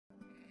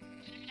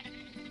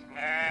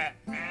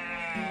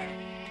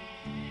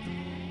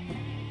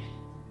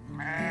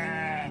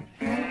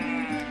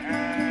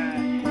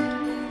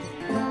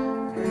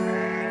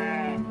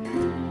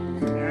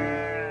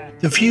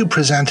The view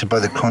presented by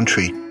the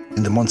country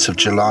in the months of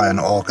July and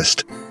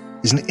August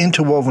is an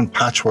interwoven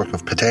patchwork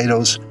of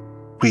potatoes,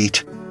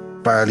 wheat,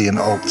 barley and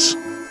oats,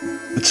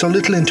 with so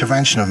little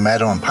intervention of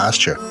meadow and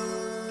pasture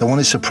that one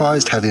is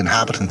surprised how the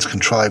inhabitants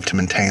contrive to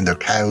maintain their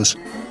cows,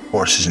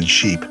 horses and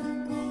sheep.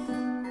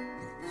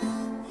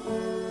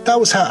 That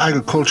was how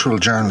agricultural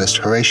journalist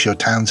Horatio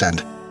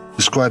Townsend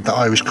described the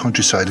Irish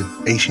countryside in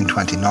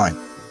 1829.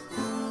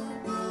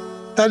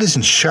 That is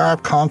in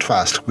sharp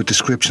contrast with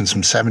descriptions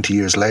from 70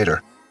 years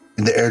later,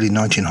 in the early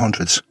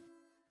 1900s,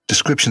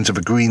 descriptions of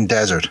a green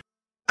desert,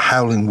 a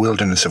howling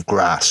wilderness of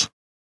grass.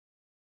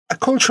 A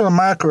cultural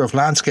marker of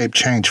landscape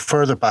change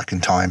further back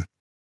in time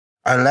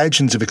are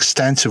legends of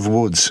extensive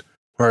woods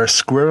where a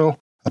squirrel,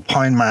 a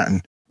pine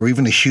marten, or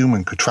even a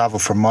human could travel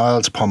for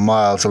miles upon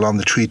miles along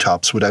the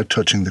treetops without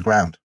touching the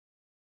ground.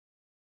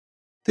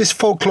 This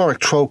folkloric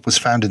trope was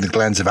found in the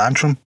glens of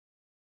Antrim,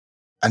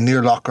 and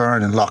near Lough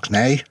Erne and Lough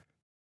Neagh,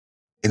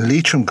 in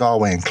Leitrim,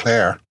 Galway and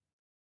Clare,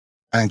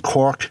 and in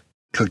Cork,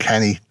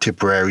 Kilkenny,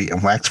 Tipperary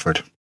and Wexford.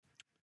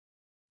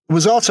 It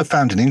was also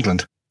found in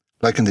England,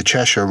 like in the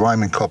Cheshire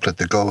rhyming couplet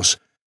that goes,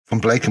 "From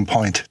Blaken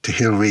Point to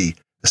Hill Ree,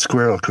 a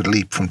squirrel could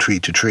leap from tree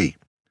to tree."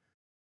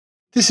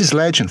 This is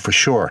legend for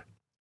sure,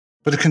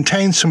 but it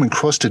contains some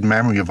encrusted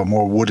memory of a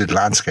more wooded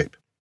landscape.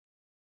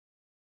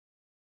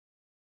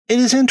 It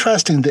is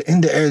interesting that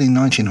in the early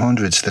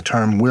 1900s the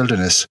term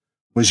wilderness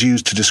was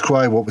used to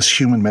describe what was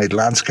human-made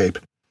landscape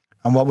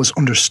and what was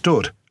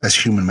understood as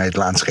human-made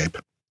landscape.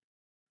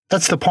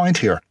 That's the point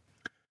here.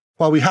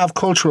 While we have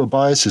cultural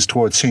biases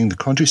towards seeing the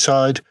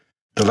countryside,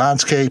 the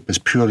landscape as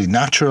purely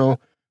natural,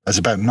 as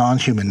about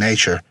non-human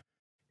nature,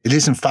 it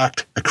is in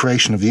fact a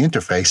creation of the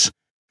interface,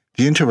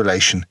 the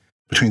interrelation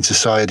between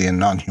society and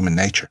non-human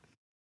nature.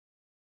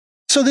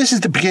 So this is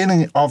the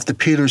beginning of the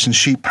Peelers and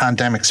Sheep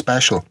Pandemic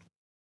Special.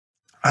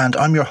 And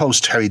I'm your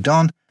host, Terry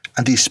Dunn,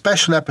 and these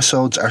special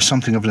episodes are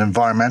something of an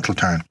environmental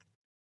turn.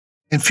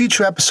 In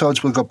future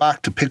episodes, we'll go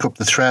back to pick up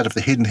the thread of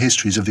the hidden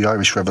histories of the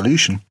Irish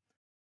Revolution.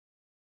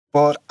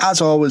 But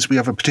as always, we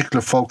have a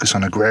particular focus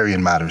on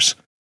agrarian matters.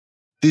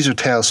 These are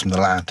tales from the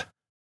land.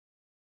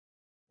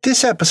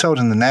 This episode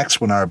and the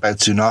next one are about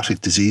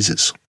zoonotic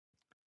diseases.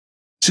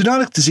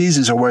 Zoonotic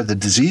diseases are where the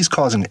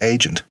disease-causing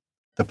agent,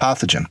 the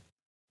pathogen,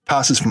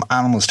 passes from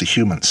animals to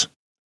humans.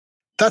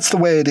 That's the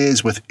way it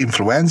is with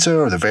influenza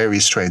or the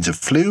various strains of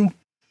flu,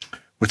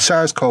 with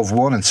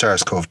SARS-CoV-1 and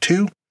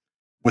SARS-CoV-2,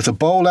 with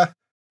Ebola,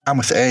 and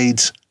with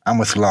AIDS, and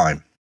with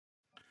Lyme.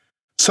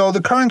 So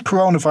the current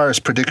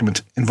coronavirus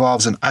predicament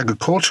involves an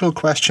agricultural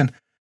question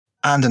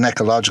and an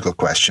ecological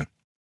question.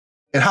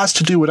 It has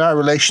to do with our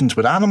relations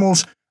with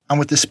animals and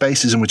with the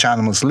spaces in which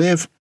animals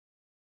live,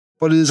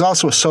 but it is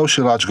also a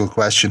sociological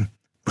question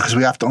because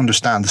we have to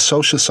understand the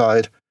social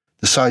side,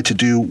 the side to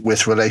do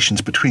with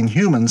relations between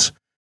humans,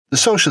 the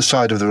social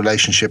side of the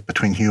relationship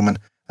between human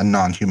and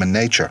non-human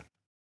nature.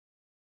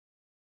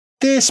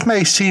 This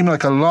may seem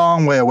like a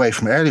long way away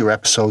from earlier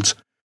episodes,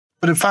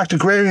 but in fact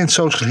agrarian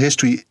social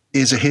history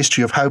is a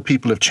history of how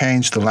people have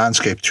changed the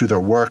landscape through their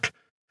work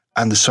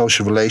and the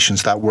social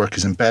relations that work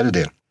is embedded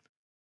in.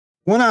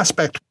 One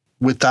aspect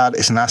with that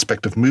is an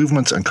aspect of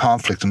movements and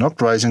conflict and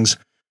uprisings,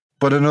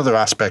 but another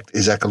aspect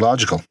is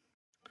ecological.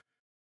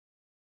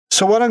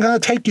 So what I'm going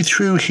to take you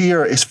through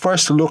here is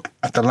first to look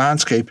at the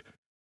landscape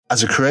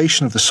as a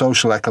creation of the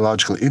social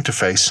ecological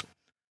interface.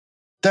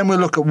 Then we'll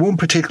look at one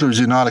particular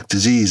zoonotic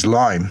disease,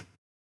 Lyme,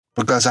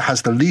 because it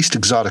has the least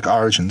exotic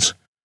origins,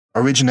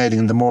 originating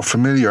in the more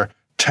familiar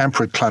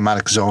temperate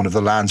climatic zone of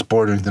the lands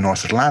bordering the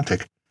North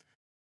Atlantic.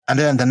 And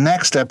then the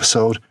next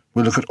episode,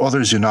 we'll look at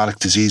other zoonotic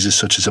diseases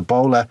such as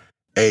Ebola,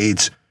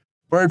 AIDS,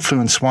 bird flu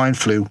and swine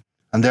flu,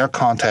 and their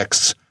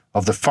contexts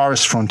of the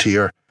forest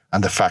frontier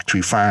and the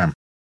factory farm.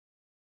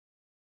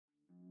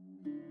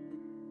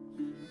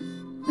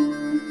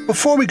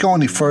 Before we go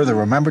any further,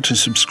 remember to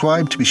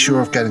subscribe to be sure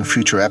of getting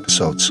future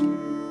episodes.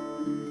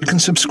 You can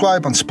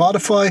subscribe on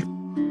Spotify,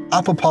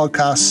 Apple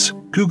Podcasts,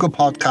 Google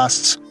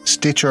Podcasts,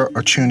 Stitcher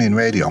or TuneIn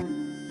Radio.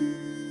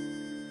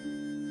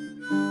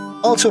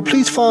 Also,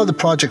 please follow the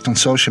project on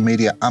social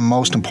media and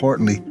most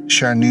importantly,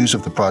 share news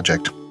of the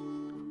project.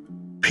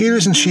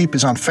 Peelers and Sheep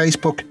is on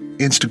Facebook,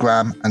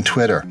 Instagram and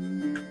Twitter.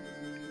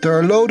 There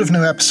are a load of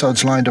new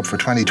episodes lined up for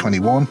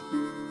 2021.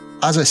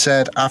 As I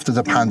said, after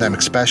the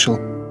pandemic special,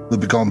 we'll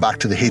be going back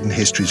to the hidden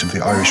histories of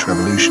the Irish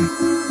Revolution.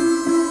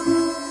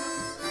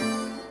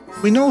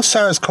 We know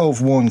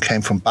SARS-CoV-1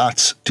 came from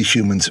bats to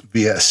humans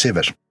via a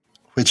civet,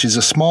 which is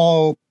a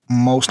small,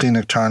 mostly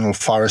nocturnal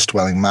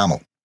forest-dwelling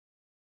mammal.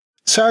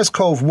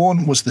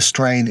 SARS-CoV-1 was the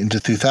strain in the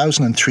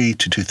 2003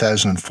 to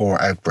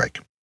 2004 outbreak.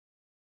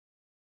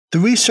 The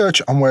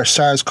research on where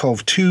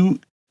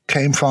SARS-CoV-2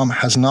 came from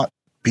has not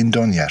been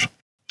done yet.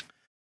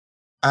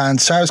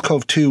 And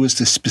SARS-CoV-2 is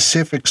the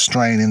specific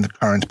strain in the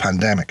current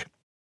pandemic.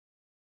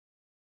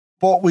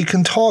 But we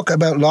can talk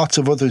about lots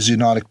of other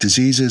zoonotic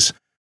diseases,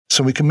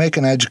 so we can make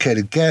an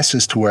educated guess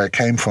as to where it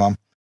came from.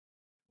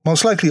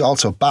 Most likely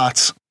also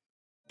bats,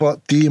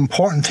 but the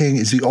important thing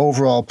is the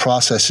overall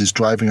processes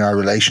driving our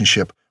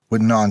relationship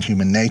with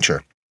non-human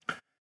nature,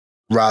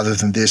 rather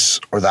than this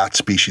or that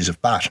species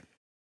of bat.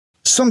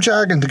 Some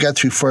jargon to get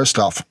through first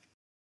off.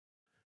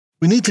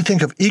 We need to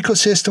think of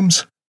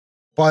ecosystems,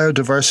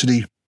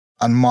 biodiversity,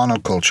 and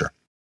monoculture.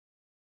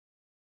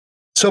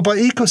 So by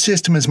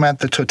ecosystem is meant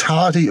the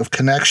totality of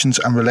connections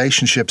and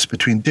relationships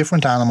between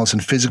different animals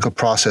and physical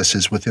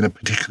processes within a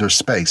particular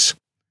space.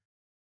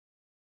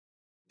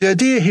 The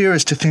idea here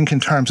is to think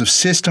in terms of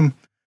system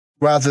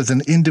rather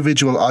than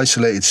individual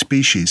isolated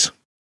species.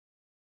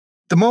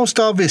 The most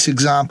obvious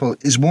example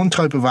is one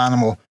type of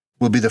animal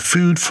will be the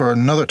food for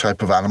another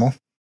type of animal,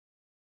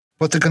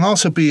 but there can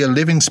also be a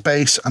living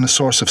space and a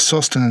source of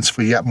sustenance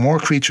for yet more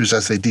creatures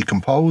as they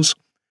decompose.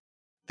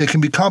 They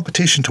can be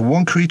competition to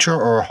one creature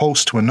or a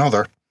host to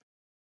another,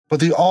 but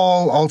they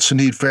all also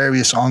need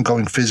various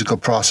ongoing physical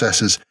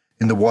processes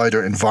in the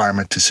wider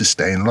environment to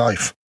sustain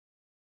life.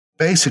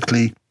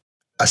 Basically,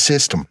 a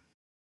system.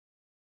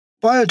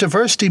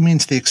 Biodiversity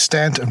means the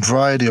extent and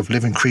variety of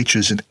living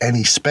creatures in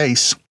any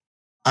space,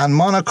 and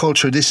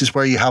monoculture, this is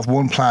where you have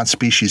one plant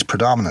species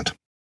predominant,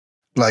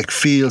 like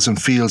fields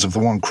and fields of the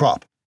one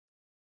crop.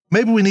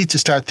 Maybe we need to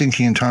start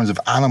thinking in terms of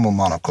animal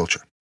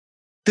monoculture.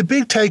 The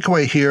big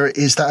takeaway here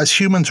is that as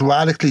humans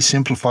radically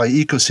simplify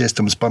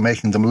ecosystems by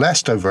making them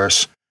less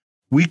diverse,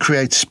 we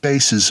create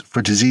spaces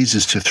for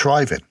diseases to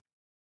thrive in.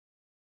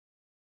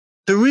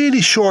 The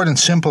really short and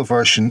simple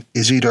version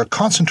is either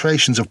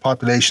concentrations of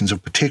populations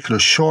of particular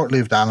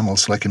short-lived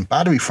animals like in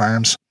battery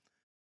farms,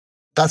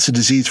 that's a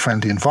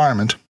disease-friendly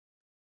environment,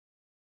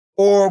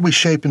 or we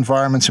shape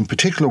environments in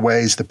particular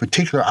ways that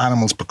particular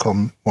animals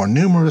become more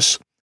numerous,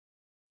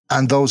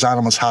 and those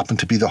animals happen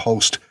to be the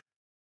host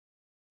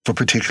for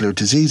particular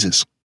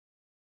diseases.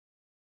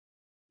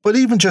 But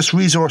even just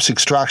resource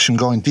extraction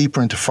going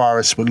deeper into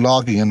forests with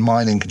logging and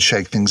mining can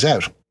shake things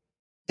out.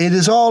 It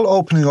is all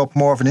opening up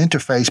more of an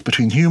interface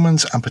between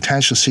humans and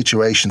potential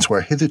situations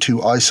where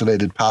hitherto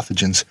isolated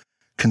pathogens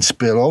can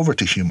spill over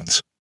to humans.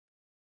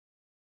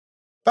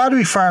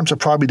 Battery farms are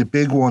probably the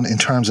big one in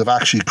terms of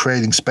actually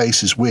creating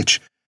spaces which,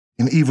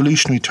 in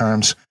evolutionary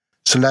terms,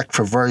 select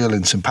for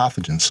virulence in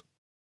pathogens.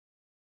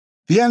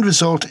 The end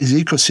result is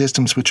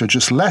ecosystems which are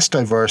just less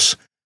diverse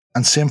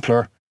and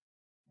simpler,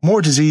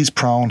 more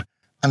disease-prone,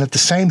 and at the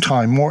same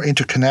time more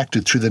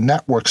interconnected through the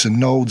networks and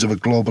nodes of a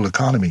global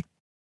economy.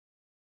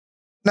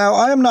 Now,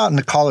 I am not an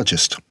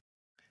ecologist.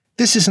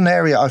 This is an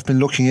area I've been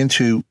looking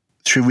into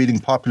through reading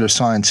popular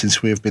science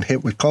since we have been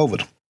hit with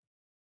COVID.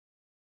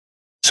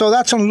 So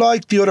that's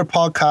unlike the other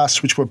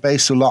podcasts which were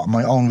based a lot on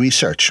my own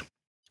research.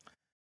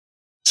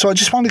 So I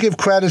just want to give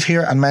credit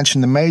here and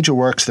mention the major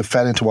works that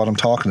fed into what I'm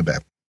talking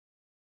about.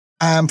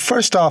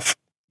 First off,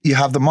 you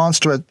have The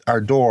Monster at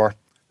Our Door,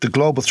 The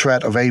Global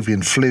Threat of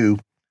Avian Flu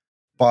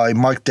by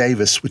Mike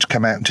Davis, which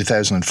came out in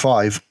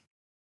 2005.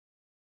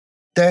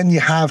 Then you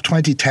have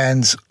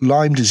 2010's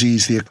Lyme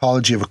Disease, The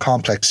Ecology of a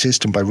Complex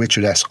System by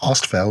Richard S.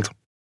 Ostfeld.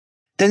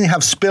 Then you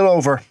have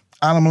Spillover,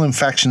 Animal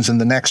Infections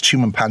and the Next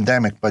Human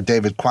Pandemic by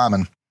David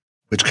Quammen,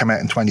 which came out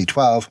in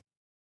 2012.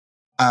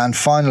 And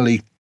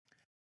finally,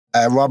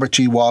 Robert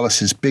G.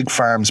 Wallace's Big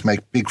Farms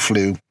Make Big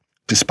Flu,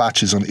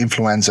 Dispatches on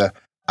Influenza,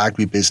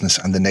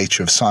 Agribusiness and the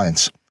Nature of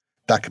Science.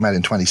 That came out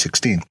in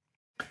 2016.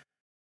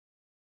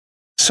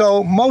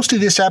 So most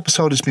of this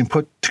episode has been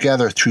put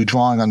together through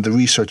drawing on the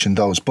research in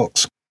those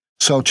books.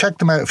 So check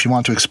them out if you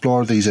want to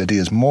explore these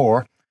ideas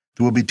more.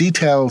 There will be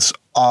details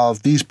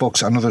of these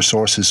books and other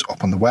sources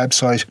up on the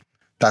website.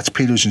 That's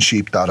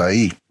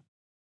petersandsheep.ie.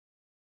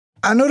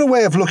 Another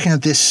way of looking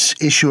at this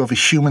issue of a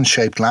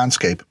human-shaped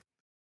landscape,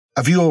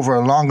 a view over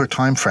a longer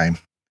time frame,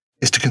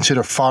 is to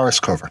consider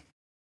forest cover.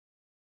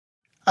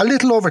 A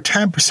little over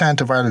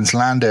 10% of Ireland's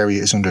land area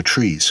is under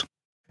trees.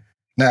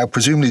 Now,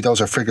 presumably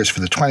those are figures for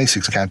the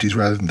 26 counties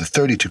rather than the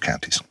 32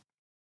 counties.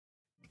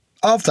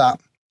 Of that,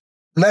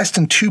 less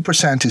than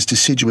 2% is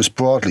deciduous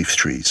broadleaf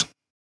trees.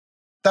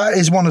 That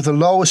is one of the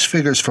lowest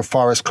figures for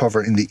forest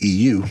cover in the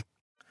EU,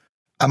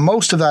 and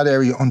most of that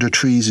area under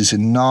trees is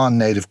in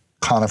non-native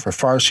conifer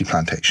forestry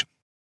plantation.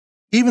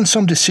 Even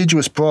some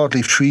deciduous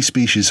broadleaf tree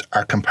species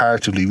are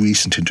comparatively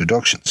recent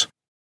introductions.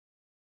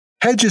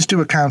 Hedges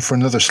do account for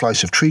another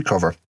slice of tree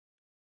cover,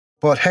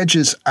 but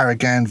hedges are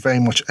again very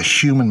much a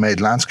human-made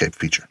landscape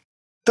feature.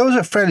 Those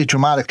are fairly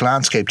dramatic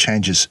landscape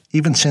changes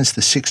even since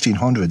the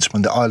 1600s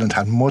when the island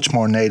had much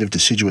more native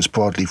deciduous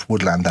broadleaf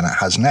woodland than it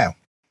has now.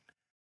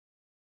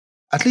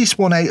 At least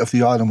 1/8 of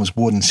the island was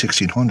wood in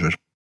 1600,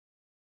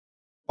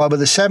 while by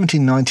the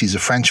 1790s a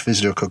French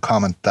visitor could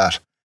comment that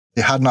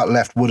they had not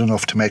left wood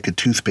enough to make a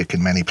toothpick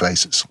in many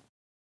places.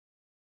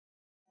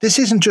 This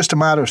isn't just a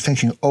matter of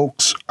thinking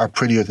oaks are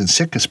prettier than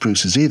Sitka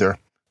spruces either,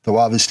 though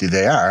obviously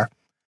they are.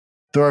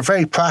 There are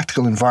very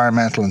practical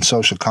environmental and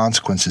social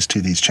consequences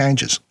to these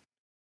changes.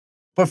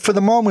 But for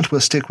the moment,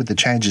 we'll stick with the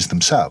changes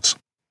themselves.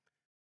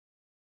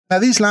 Now,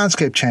 these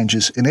landscape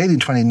changes, in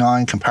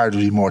 1829,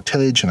 comparatively more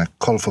tillage and a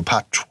colourful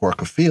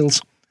patchwork of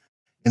fields.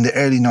 In the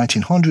early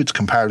 1900s,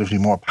 comparatively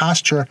more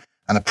pasture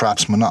and a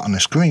perhaps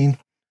monotonous green,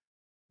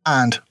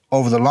 and,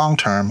 over the long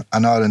term,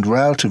 an island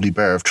relatively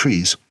bare of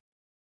trees.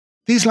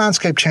 These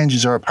landscape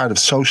changes are a part of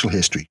social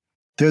history.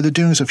 They are the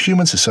doings of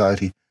human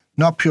society,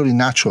 not purely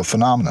natural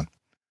phenomenon.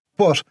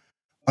 But,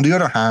 on the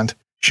other hand,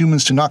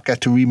 humans do not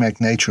get to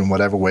remake nature in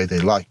whatever way they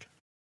like.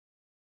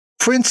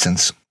 For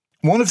instance,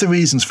 one of the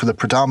reasons for the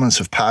predominance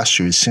of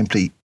pasture is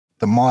simply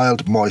the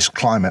mild, moist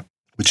climate,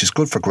 which is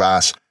good for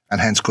grass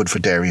and hence good for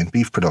dairy and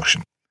beef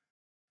production.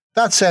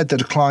 That said, the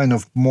decline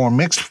of more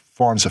mixed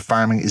forms of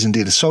farming is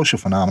indeed a social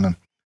phenomenon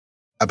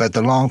about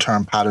the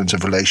long-term patterns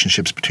of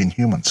relationships between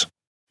humans.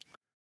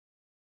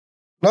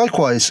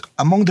 Likewise,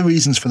 among the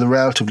reasons for the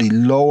relatively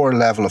lower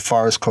level of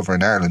forest cover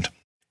in Ireland,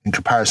 in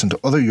comparison to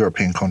other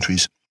European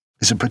countries,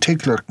 is a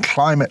particular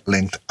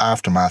climate-linked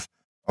aftermath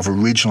of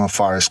original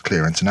forest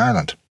clearance in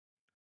Ireland.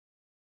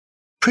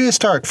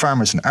 Prehistoric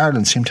farmers in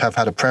Ireland seem to have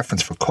had a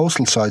preference for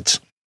coastal sites,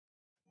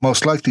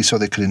 most likely so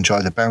they could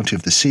enjoy the bounty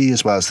of the sea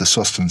as well as the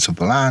sustenance of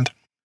the land,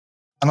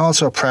 and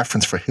also a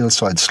preference for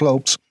hillside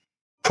slopes,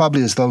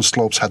 probably as those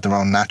slopes had their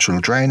own natural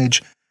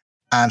drainage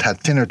and had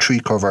thinner tree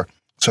cover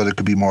so they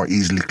could be more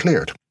easily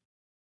cleared.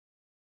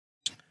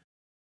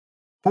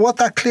 But what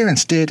that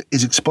clearance did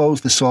is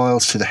expose the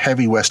soils to the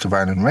heavy West of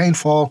Ireland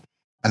rainfall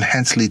and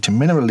hence lead to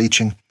mineral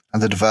leaching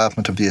and the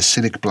development of the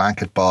acidic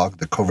blanket bog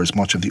that covers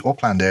much of the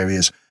upland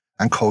areas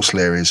and coastal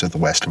areas of the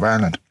West of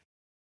Ireland.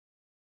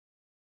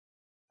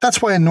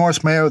 That's why in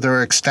North Mayo there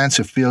are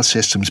extensive field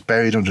systems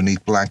buried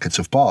underneath blankets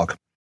of bog.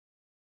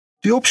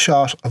 The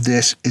upshot of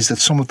this is that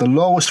some of the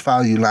lowest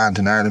value land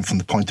in Ireland from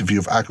the point of view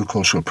of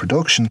agricultural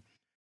production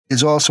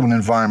is also an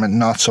environment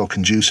not so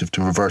conducive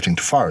to reverting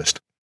to forest.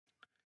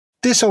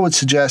 This, I would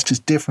suggest, is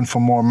different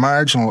from more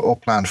marginal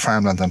upland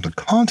farmland on the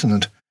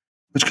continent,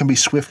 which can be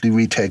swiftly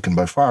retaken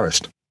by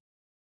forest.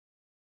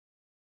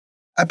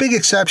 A big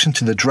exception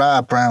to the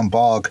drab brown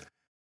bog,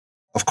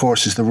 of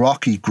course, is the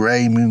rocky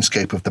grey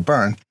moonscape of the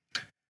Burn,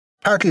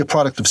 partly a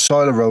product of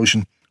soil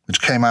erosion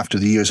which came after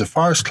the years of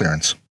forest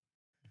clearance.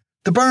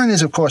 The Burn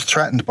is of course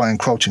threatened by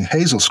encroaching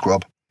hazel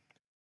scrub,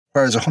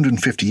 whereas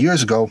 150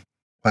 years ago,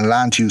 when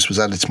land use was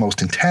at its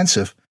most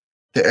intensive,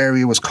 the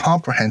area was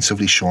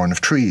comprehensively shorn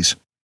of trees.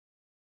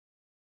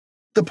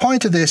 The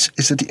point of this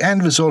is that the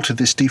end result of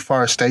this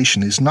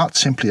deforestation is not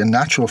simply a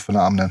natural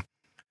phenomenon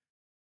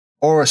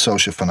or a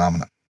social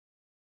phenomenon.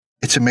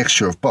 It's a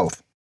mixture of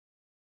both.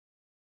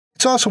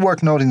 It's also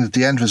worth noting that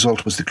the end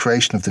result was the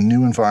creation of the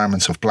new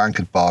environments of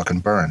blanket bog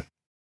and burn.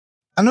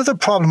 Another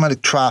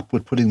problematic trap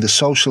with putting the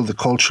social, the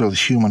cultural, the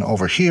human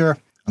over here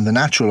and the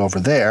natural over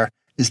there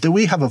is that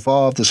we have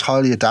evolved as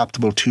highly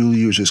adaptable tool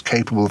users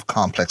capable of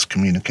complex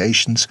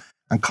communications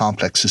and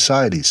complex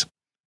societies.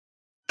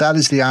 That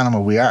is the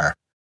animal we are.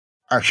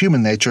 Our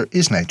human nature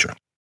is nature.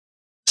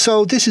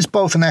 So this is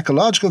both an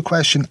ecological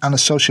question and a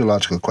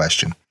sociological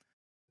question.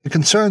 It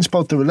concerns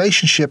both the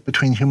relationship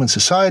between human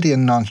society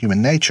and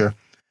non-human nature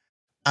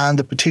and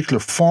the particular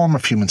form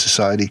of human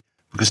society,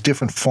 because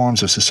different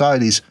forms of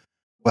societies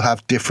will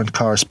have different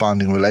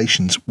corresponding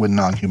relations with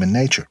non-human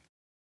nature.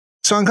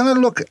 So I'm going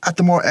to look at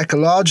the more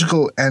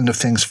ecological end of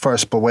things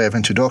first by way of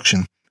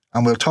introduction,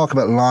 and we'll talk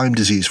about Lyme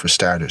disease for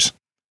starters.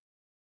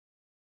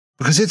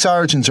 Because its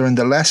origins are in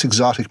the less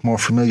exotic, more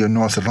familiar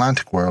North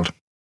Atlantic world,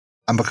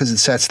 and because it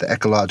sets the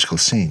ecological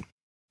scene.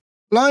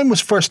 Lyme was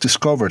first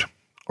discovered,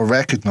 or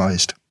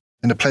recognised,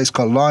 in a place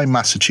called Lyme,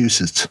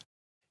 Massachusetts,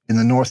 in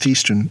the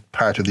northeastern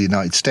part of the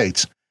United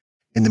States,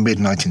 in the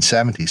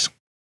mid-1970s.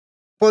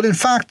 But in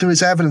fact, there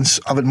is evidence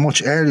of it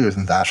much earlier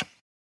than that,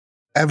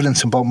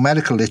 evidence in both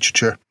medical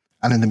literature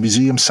and in the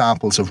museum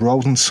samples of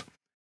rodents,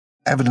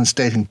 evidence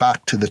dating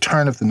back to the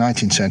turn of the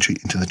 19th century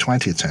into the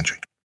 20th century.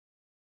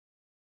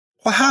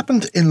 What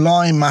happened in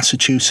Lyme,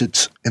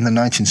 Massachusetts in the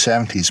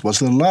 1970s was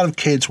that a lot of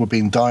kids were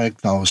being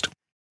diagnosed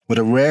with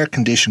a rare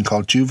condition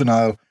called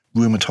juvenile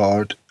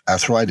rheumatoid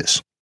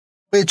arthritis,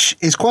 which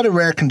is quite a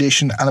rare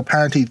condition, and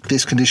apparently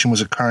this condition was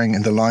occurring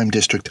in the Lyme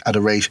district at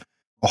a rate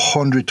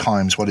 100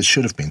 times what it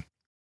should have been.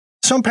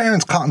 Some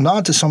parents cottoned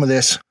on to some of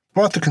this,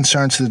 brought the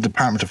concerns to the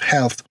Department of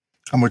Health,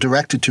 and were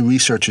directed to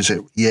researchers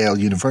at Yale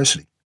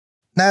University.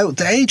 Now,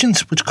 the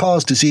agents which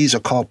cause disease are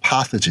called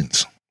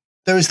pathogens.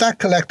 There is that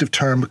collective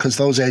term because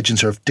those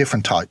agents are of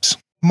different types.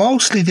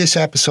 Mostly this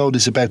episode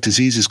is about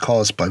diseases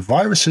caused by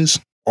viruses,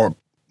 or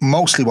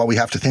mostly what we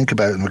have to think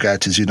about in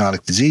regard to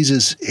zoonotic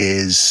diseases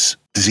is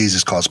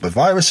diseases caused by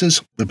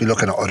viruses. We'll be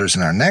looking at others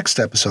in our next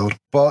episode,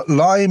 but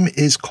Lyme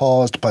is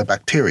caused by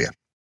bacteria.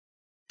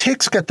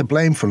 Ticks get the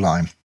blame for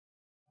Lyme,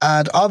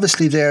 and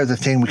obviously they're the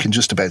thing we can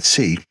just about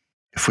see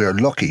if we are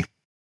lucky,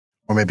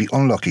 or maybe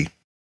unlucky,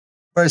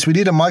 whereas we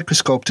need a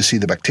microscope to see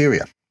the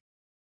bacteria.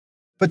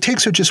 But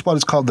ticks are just what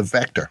is called the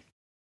vector,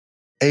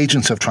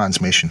 agents of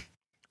transmission,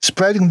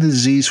 spreading the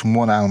disease from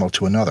one animal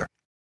to another.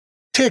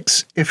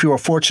 Ticks, if you are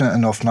fortunate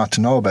enough not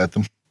to know about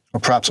them, or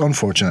perhaps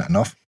unfortunate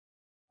enough,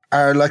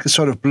 are like a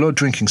sort of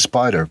blood-drinking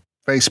spider,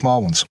 very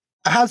small ones.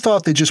 I had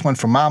thought they just went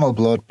for mammal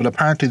blood, but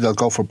apparently they'll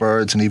go for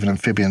birds and even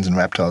amphibians and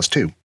reptiles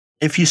too.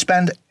 If you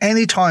spend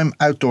any time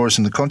outdoors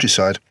in the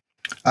countryside,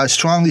 I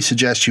strongly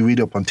suggest you read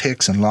up on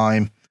ticks and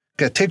Lyme,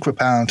 get tick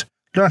repellent,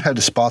 learn how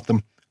to spot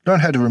them, learn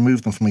how to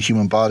remove them from a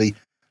human body,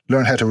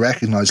 learn how to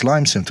recognise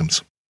Lyme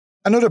symptoms.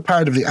 Another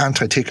part of the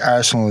anti-tick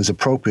arsenal is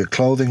appropriate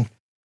clothing.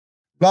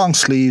 Long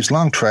sleeves,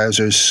 long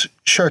trousers,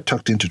 shirt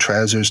tucked into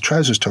trousers,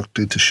 trousers tucked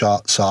into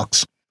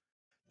socks.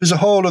 There's a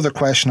whole other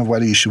question of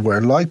whether you should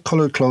wear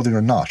light-coloured clothing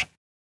or not.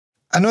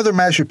 Another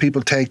measure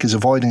people take is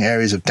avoiding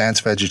areas of dense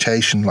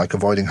vegetation, like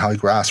avoiding high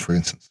grass, for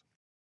instance.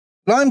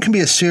 Lyme can be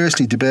a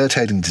seriously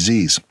debilitating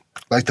disease.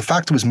 Like the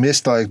fact it was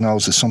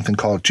misdiagnosed as something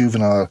called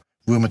juvenile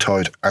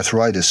rheumatoid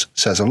arthritis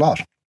says a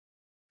lot.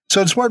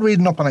 So it's worth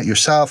reading up on it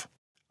yourself.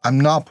 I'm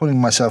not putting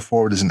myself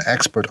forward as an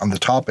expert on the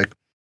topic.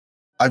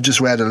 I've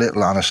just read a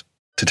little on it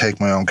to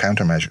take my own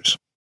countermeasures.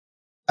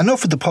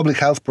 Enough with the public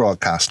health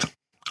broadcast.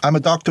 I'm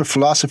a doctor of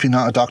philosophy,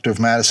 not a doctor of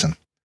medicine.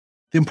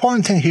 The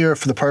important thing here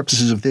for the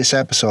purposes of this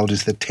episode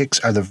is that ticks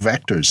are the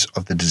vectors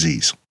of the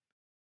disease.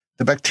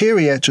 The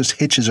bacteria just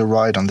hitches a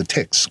ride on the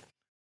ticks,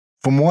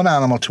 from one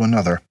animal to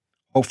another,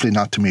 hopefully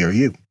not to me or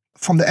you.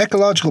 From the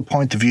ecological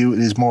point of view, it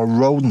is more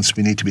rodents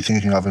we need to be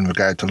thinking of in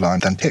regard to Lyme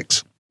than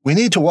ticks. We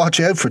need to watch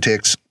out for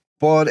ticks,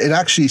 but it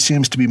actually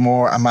seems to be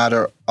more a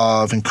matter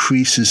of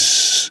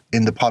increases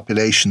in the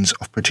populations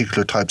of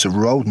particular types of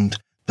rodent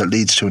that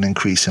leads to an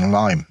increase in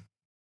Lyme.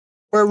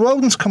 Where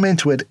rodents come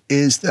into it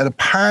is that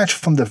apart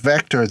from the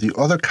vector, the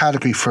other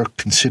category for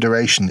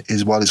consideration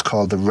is what is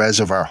called the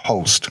reservoir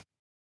host.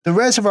 The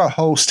reservoir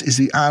host is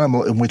the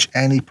animal in which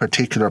any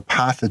particular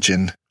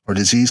pathogen or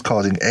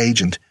disease-causing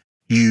agent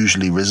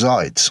usually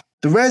resides.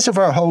 The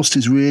reservoir host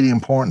is really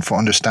important for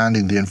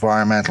understanding the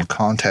environmental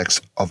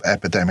context of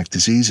epidemic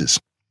diseases.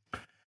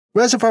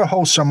 Reservoir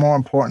hosts are more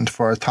important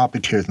for our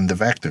topic here than the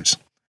vectors.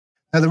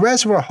 Now, the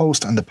reservoir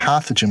host and the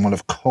pathogen will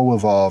have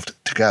co-evolved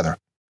together.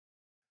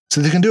 So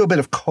they can do a bit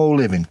of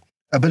co-living,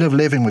 a bit of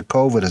living with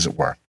COVID, as it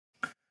were.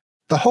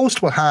 The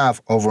host will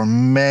have, over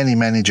many,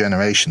 many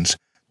generations,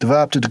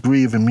 developed a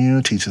degree of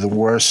immunity to the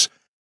worst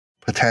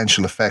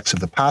potential effects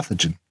of the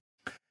pathogen.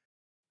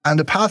 And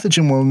the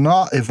pathogen will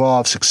not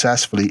evolve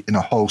successfully in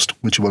a host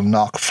which will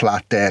knock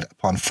flat dead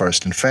upon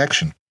first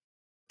infection.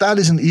 That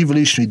is an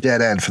evolutionary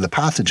dead end for the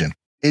pathogen.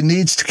 It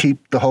needs to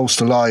keep the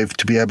host alive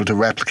to be able to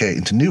replicate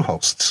into new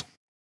hosts.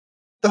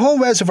 The whole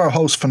reservoir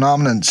host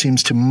phenomenon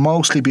seems to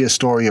mostly be a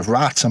story of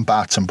rats and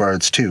bats and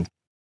birds too.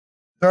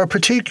 There are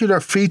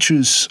particular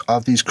features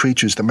of these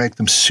creatures that make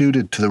them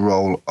suited to the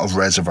role of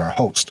reservoir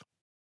host.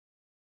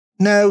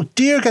 Now,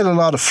 deer get a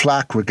lot of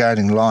flack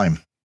regarding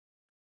Lyme,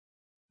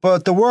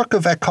 but the work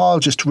of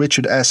ecologist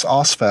Richard S.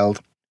 Ostfeld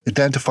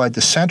identified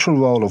the central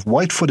role of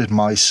white-footed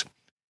mice,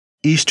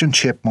 eastern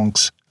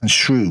chipmunks, and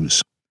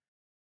shrews.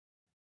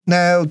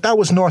 Now, that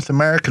was North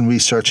American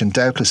research, and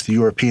doubtless the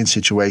European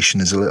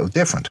situation is a little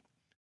different.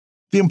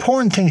 The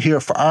important thing here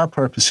for our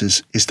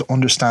purposes is to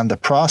understand the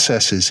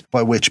processes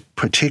by which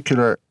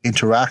particular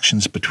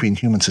interactions between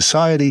human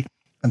society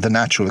and the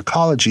natural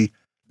ecology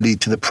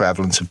lead to the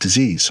prevalence of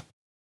disease.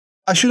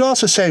 I should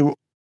also say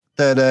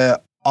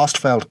that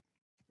Ostfeld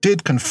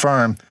did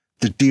confirm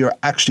that deer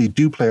actually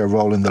do play a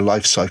role in the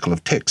life cycle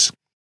of ticks.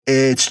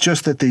 It's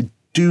just that they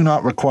do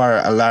not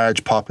require a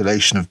large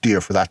population of deer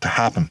for that to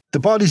happen. The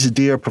bodies of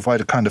deer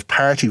provide a kind of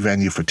party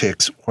venue for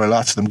ticks where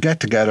lots of them get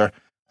together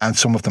and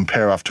some of them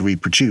pair off to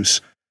reproduce.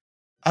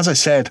 As I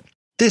said,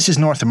 this is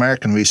North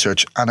American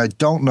research, and I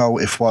don't know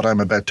if what I'm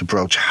about to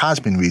broach has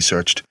been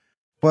researched,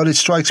 but it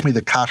strikes me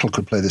that cattle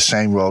could play the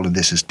same role in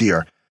this as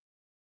deer.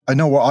 I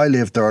know where I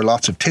live there are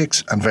lots of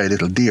ticks and very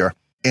little deer.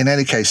 In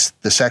any case,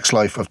 the sex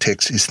life of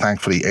ticks is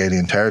thankfully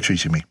alien territory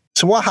to me.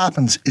 So what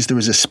happens is there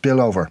is a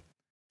spillover,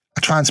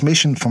 a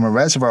transmission from a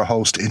reservoir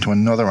host into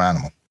another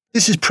animal.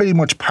 This is pretty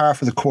much par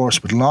for the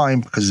course with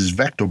Lyme because it is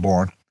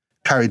vector-borne,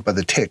 carried by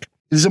the tick.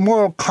 It is a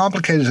more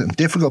complicated and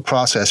difficult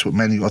process with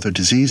many other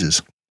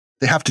diseases.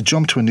 They have to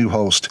jump to a new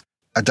host,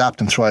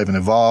 adapt and thrive and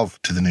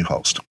evolve to the new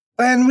host.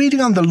 When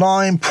reading on the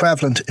Lyme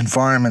prevalent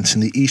environments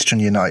in the eastern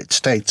United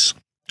States,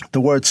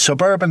 the words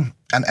suburban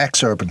and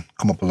exurban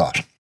come up a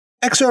lot.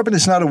 Exurban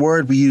is not a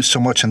word we use so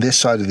much on this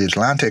side of the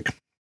Atlantic,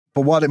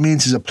 but what it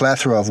means is a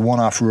plethora of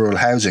one-off rural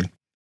housing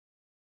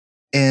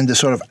in the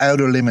sort of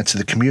outer limits of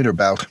the commuter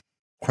belt,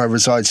 where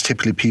resides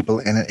typically people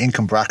in an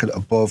income bracket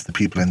above the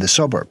people in the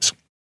suburbs.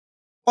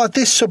 What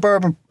this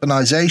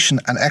suburbanisation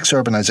and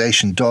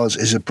exurbanisation does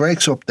is it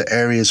breaks up the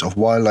areas of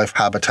wildlife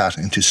habitat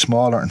into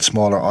smaller and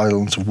smaller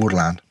islands of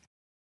woodland,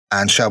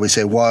 and shall we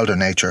say wilder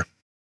nature,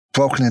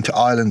 broken into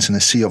islands in a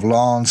sea of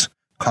lawns,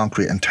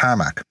 concrete and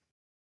tarmac.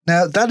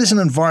 Now, that is an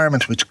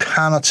environment which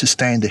cannot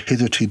sustain the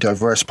hitherto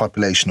diverse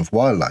population of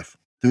wildlife.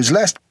 There is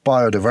less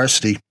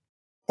biodiversity,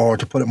 or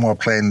to put it more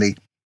plainly,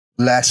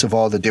 less of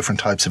all the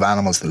different types of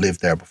animals that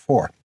lived there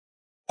before.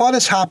 What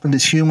has happened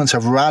is humans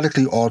have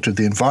radically altered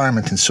the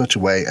environment in such a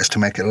way as to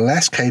make it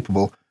less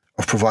capable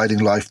of providing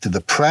life to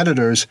the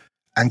predators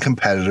and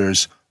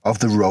competitors of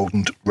the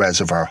rodent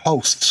reservoir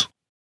hosts.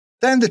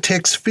 Then the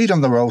ticks feed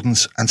on the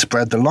rodents and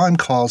spread the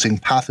Lyme-causing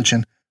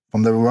pathogen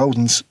from the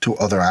rodents to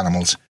other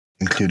animals,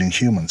 including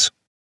humans.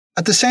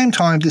 At the same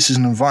time, this is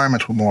an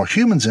environment with more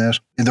humans in it,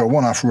 in their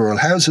one-off rural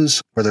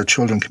houses where their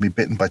children can be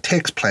bitten by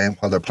ticks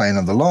while they're playing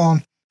on the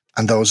lawn,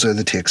 and those are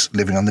the ticks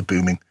living on the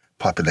booming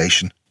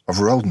population of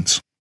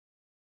rodents.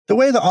 The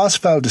way that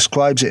Ostwald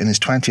describes it in his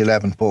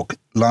 2011 book,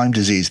 Lyme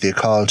Disease, The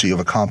Ecology of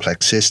a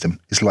Complex System,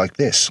 is like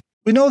this.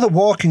 We know that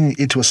walking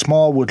into a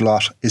small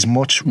woodlot is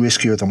much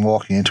riskier than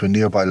walking into a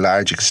nearby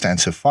large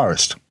extensive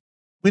forest.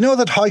 We know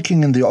that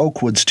hiking in the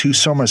oak woods 2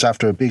 summers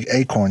after a big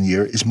acorn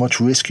year is much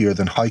riskier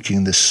than hiking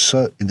in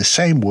the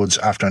same woods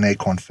after an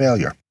acorn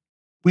failure.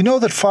 We know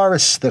that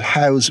forests that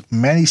house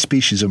many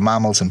species of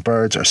mammals and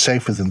birds are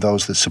safer than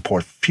those that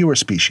support fewer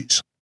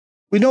species.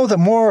 We know that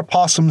more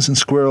opossums and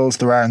squirrels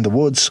there are in the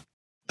woods,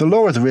 the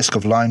lower the risk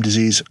of Lyme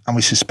disease, and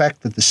we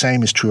suspect that the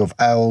same is true of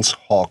owls,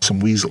 hawks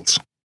and weasels.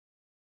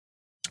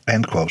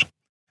 End quote.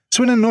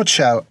 So in a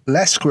nutshell,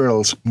 less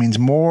squirrels means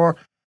more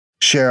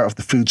share of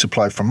the food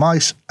supply for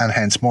mice, and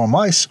hence more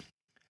mice.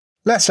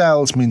 Less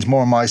owls means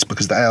more mice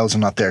because the owls are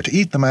not there to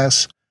eat the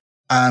mouse,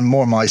 and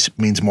more mice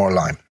means more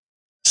Lyme.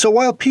 So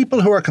while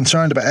people who are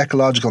concerned about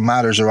ecological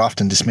matters are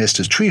often dismissed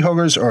as tree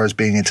huggers or as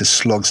being into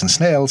slugs and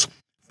snails,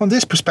 from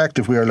this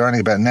perspective we are learning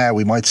about now,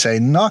 we might say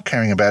not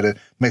caring about it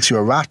makes you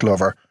a rat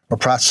lover, or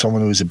perhaps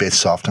someone who is a bit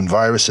soft on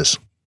viruses.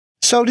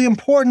 So the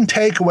important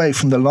takeaway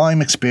from the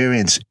Lyme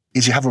experience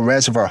is you have a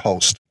reservoir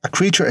host, a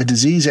creature a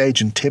disease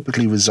agent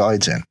typically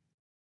resides in.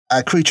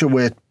 A creature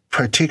with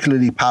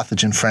particularly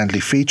pathogen-friendly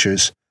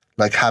features,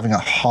 like having a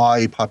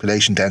high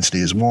population density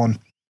is one,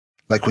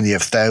 like when you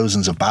have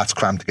thousands of bats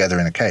crammed together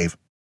in a cave.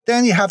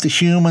 Then you have the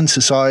human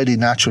society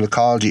natural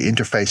ecology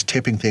interface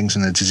tipping things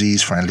in a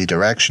disease-friendly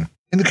direction.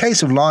 In the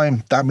case of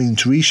Lyme, that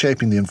means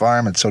reshaping the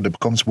environment so that it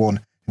becomes one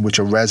in which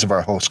a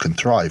reservoir host can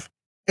thrive.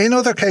 In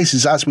other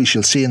cases, as we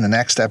shall see in the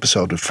next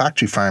episode with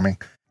factory farming,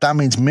 that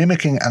means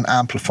mimicking and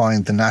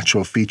amplifying the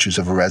natural features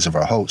of a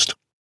reservoir host,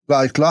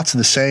 like lots of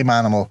the same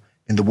animal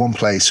in the one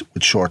place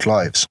with short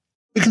lives.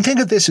 We can think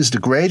of this as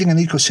degrading an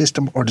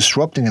ecosystem or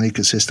disrupting an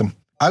ecosystem.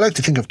 I like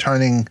to think of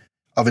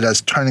it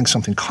as turning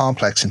something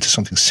complex into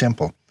something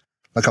simple,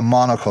 like a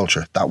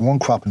monoculture, that one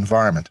crop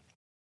environment.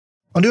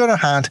 On the other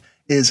hand,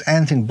 it is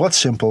anything but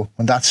simple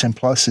when that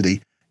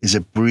simplicity is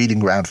a breeding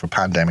ground for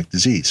pandemic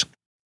disease.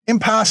 In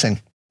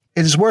passing,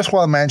 it is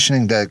worthwhile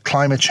mentioning that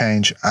climate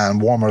change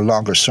and warmer,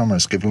 longer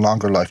summers give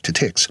longer life to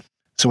ticks,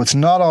 so it's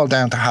not all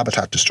down to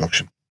habitat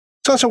destruction.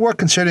 It's also worth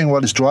considering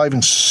what is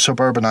driving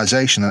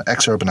suburbanization and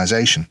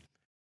exurbanization.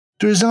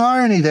 There is an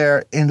irony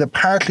there in that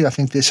partly I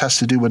think this has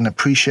to do with an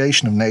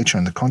appreciation of nature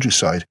in the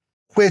countryside,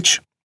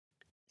 which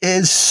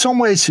is some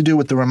ways to do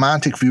with the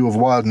romantic view of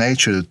wild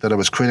nature that I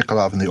was critical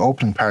of in the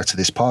opening parts of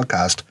this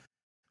podcast,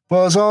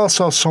 but is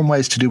also some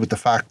ways to do with the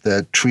fact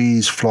that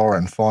trees, flora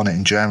and fauna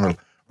in general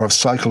are of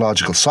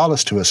psychological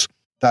solace to us.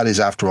 That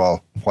is, after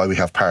all, why we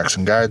have parks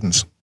and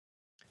gardens.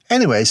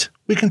 Anyways,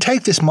 we can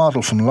take this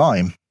model from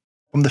Lyme,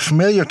 from the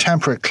familiar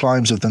temperate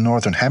climes of the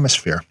Northern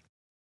Hemisphere,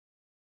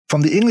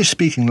 from the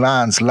English-speaking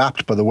lands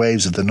lapped by the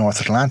waves of the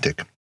North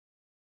Atlantic,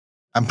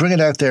 and bring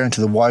it out there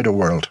into the wider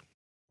world,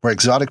 where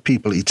exotic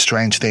people eat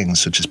strange things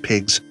such as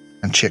pigs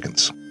and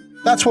chickens.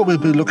 That's what we'll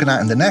be looking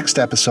at in the next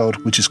episode,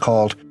 which is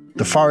called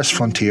The Forest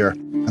Frontier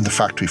and the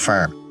Factory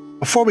Farm.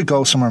 Before we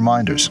go, some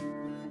reminders.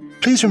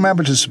 Please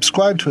remember to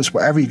subscribe to us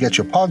wherever you get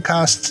your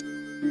podcasts,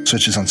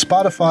 such as on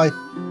Spotify,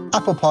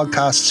 Apple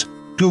Podcasts,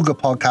 Google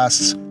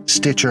Podcasts,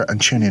 Stitcher and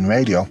TuneIn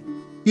Radio.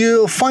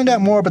 You'll find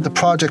out more about the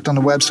project on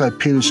the website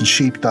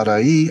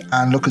petersandsheep.ie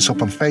and look us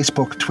up on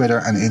Facebook,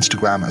 Twitter and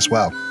Instagram as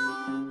well.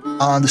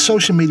 On the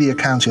social media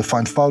accounts you'll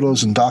find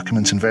photos and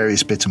documents and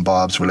various bits and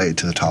bobs related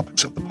to the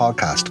topics of the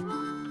podcast.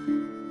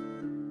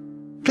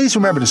 Please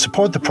remember to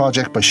support the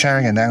project by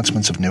sharing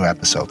announcements of new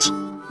episodes.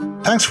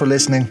 Thanks for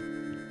listening.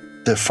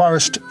 The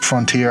Forest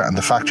Frontier and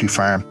the Factory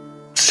Farm,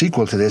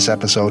 sequel to this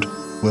episode,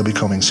 will be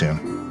coming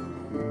soon.